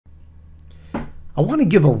I want to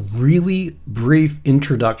give a really brief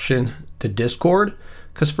introduction to Discord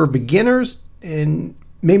because for beginners and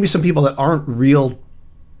maybe some people that aren't real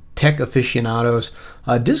tech aficionados,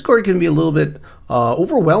 Discord can be a little bit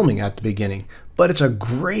overwhelming at the beginning, but it's a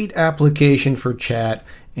great application for chat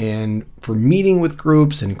and for meeting with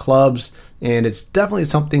groups and clubs, and it's definitely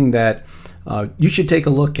something that you should take a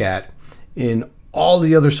look at in all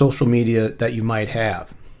the other social media that you might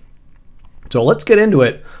have. So let's get into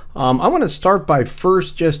it. I want to start by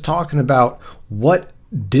first just talking about what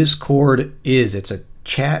Discord is. It's a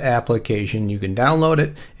chat application. You can download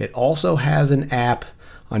it. It also has an app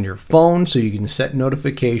on your phone so you can set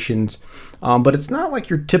notifications, but it's not like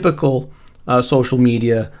your typical social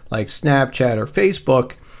media like Snapchat or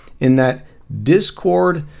Facebook, in that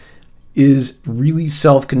Discord is really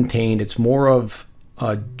self-contained. It's more of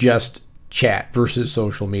just chat versus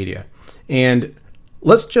social media. And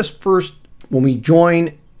let's just first, when we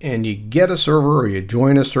join and you get a server or you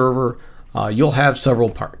join a server, you'll have several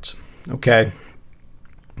parts. Okay.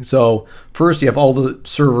 So first you have all the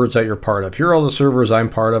servers that you're part of. Here are all the servers I'm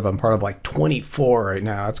part of. I'm part of like 24 right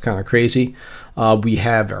now. That's kind of crazy. We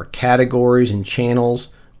have our categories and channels,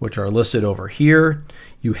 which are listed over here.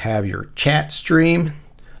 You have your chat stream,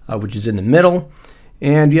 which is in the middle.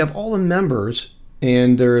 And you have all the members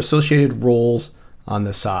and their associated roles on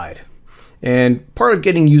the side. And part of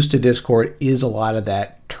getting used to Discord is a lot of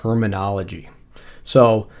that terminology.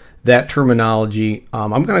 So that terminology,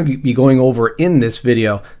 I'm going to be going over in this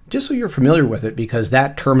video just so you're familiar with it, because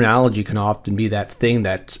that terminology can often be that thing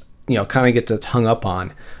that kind of gets us hung up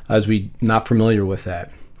on as we not familiar with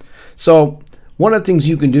that. So one of the things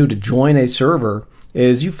you can do to join a server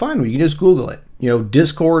is you find one. You can just Google it.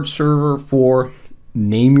 Discord server for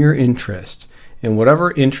name your interest. And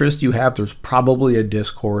whatever interest you have, there's probably a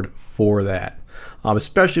Discord for that,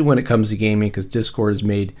 especially when it comes to gaming, because Discord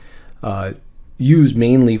is used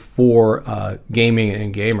mainly for gaming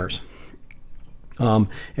and gamers.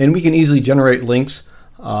 And we can easily generate links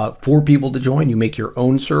for people to join. You make your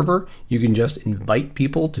own server. You can just invite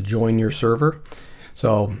people to join your server.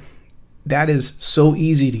 So that is so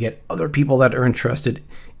easy to get other people that are interested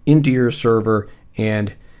into your server,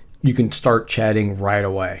 and you can start chatting right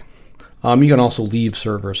away. You can also leave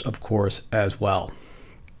servers, of course, as well.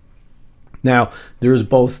 Now, there's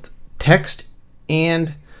both text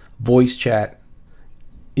and voice chat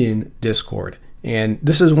in Discord. And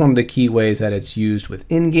this is one of the key ways that it's used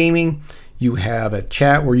within gaming. You have a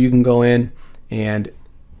chat where you can go in and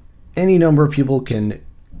any number of people can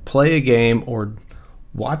play a game or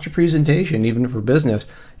watch a presentation, even for business,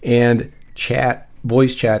 and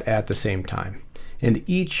voice chat at the same time. And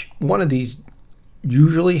each one of these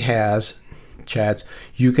usually has chats.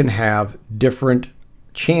 You can have different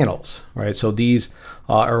channels, right? So these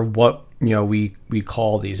are what we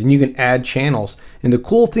call these, and you can add channels. And the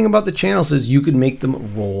cool thing about the channels is you can make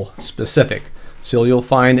them role specific. So you'll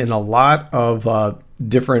find in a lot of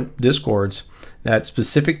different Discords that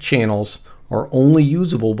specific channels are only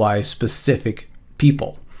usable by specific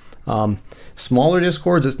people. Smaller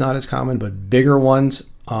Discords, it's not as common, but bigger ones,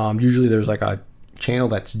 usually there's like a channel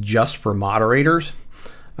that's just for moderators,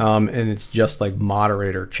 and it's just like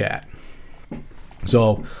moderator chat.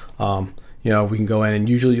 So we can go in, and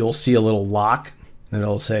usually you'll see a little lock and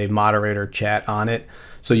it'll say moderator chat on it.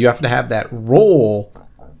 So you have to have that role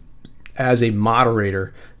as a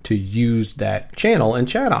moderator to use that channel and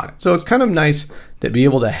chat on it. So it's kind of nice to be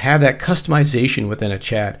able to have that customization within a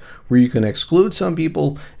chat where you can exclude some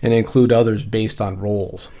people and include others based on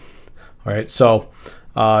roles. All right. So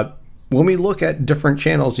when we look at different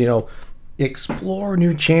channels, explore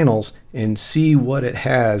new channels and see what it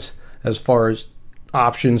has as far as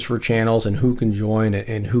options for channels and who can join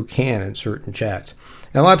and who can in certain chats.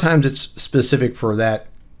 And a lot of times it's specific for that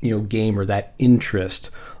game or that interest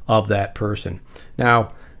of that person.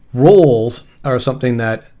 Now, roles are something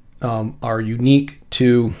that are unique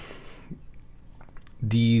to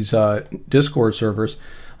these Discord servers.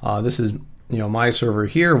 This is my server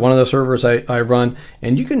here, one of the servers I run,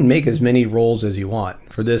 and you can make as many roles as you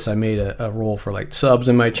want. For this, I made a role for like subs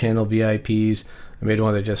in my channel, VIPs. I made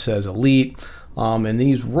one that just says elite. And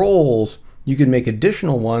these roles, you can make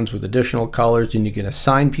additional ones with additional colors, and you can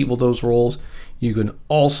assign people those roles. You can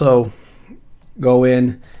also go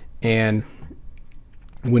in, and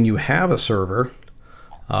when you have a server,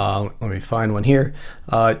 let me find one here,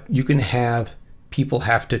 you can have people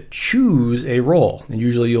have to choose a role. And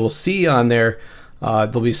usually you'll see on there,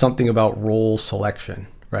 there'll be something about role selection,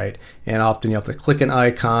 right? And often you have to click an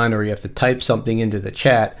icon or you have to type something into the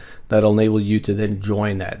chat that'll enable you to then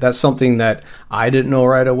join that. That's something that I didn't know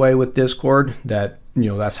right away with Discord, that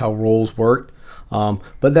that's how roles worked.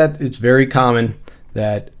 But that it's very common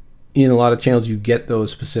that in a lot of channels you get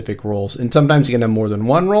those specific roles, and sometimes you can have more than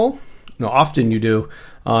one role. Now, often you do.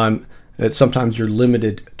 That sometimes you're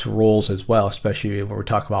limited to roles as well, especially when we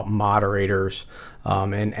talk about moderators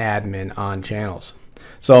and admin on channels.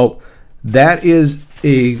 So that is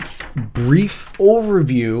a brief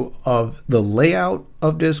overview of the layout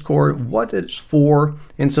of Discord, what it's for,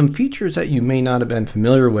 and some features that you may not have been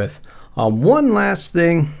familiar with. One last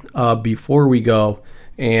thing before we go,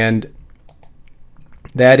 and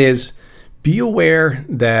that is be aware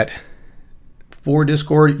that for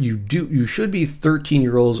Discord, you should be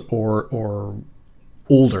 13-year-olds or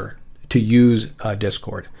older to use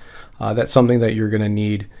Discord. That's something that you're going to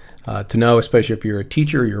need to know, especially if you're a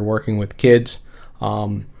teacher, you're working with kids,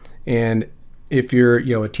 and if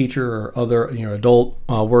you're a teacher or other adult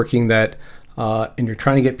working that, and you're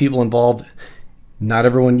trying to get people involved. Not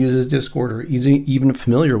everyone uses Discord or even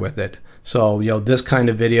familiar with it. So this kind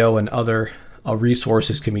of video and other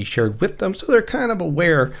resources can be shared with them, so they're kind of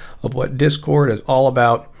aware of what Discord is all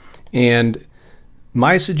about. And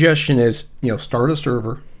my suggestion is, start a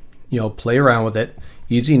server, play around with it.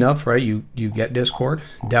 Easy enough, right? You get Discord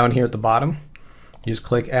down here at the bottom. You just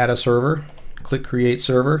click add a server, click create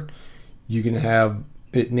server. You can have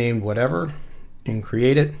it named whatever and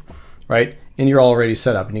create it, right? And you're already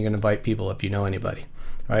set up, and you can invite people if you know anybody,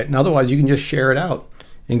 right? And otherwise, you can just share it out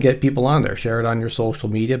and get people on there. Share it on your social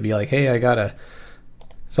media. Be like, hey, I got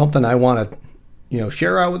something I want to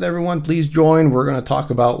share out with everyone. Please join. We're going to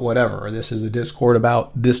talk about whatever. Or this is a Discord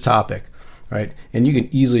about this topic, right? And you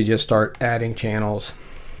can easily just start adding channels.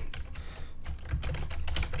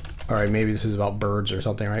 All right, maybe this is about birds or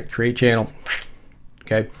something, right? Create channel.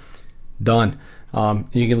 Okay, done.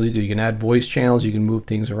 You can add voice channels. You can move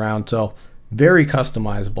things around. So very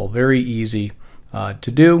customizable, very easy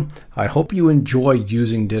to do. I hope you enjoy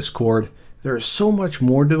using Discord. There is so much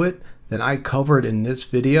more to it than I covered in this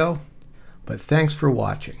video, but thanks for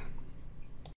watching.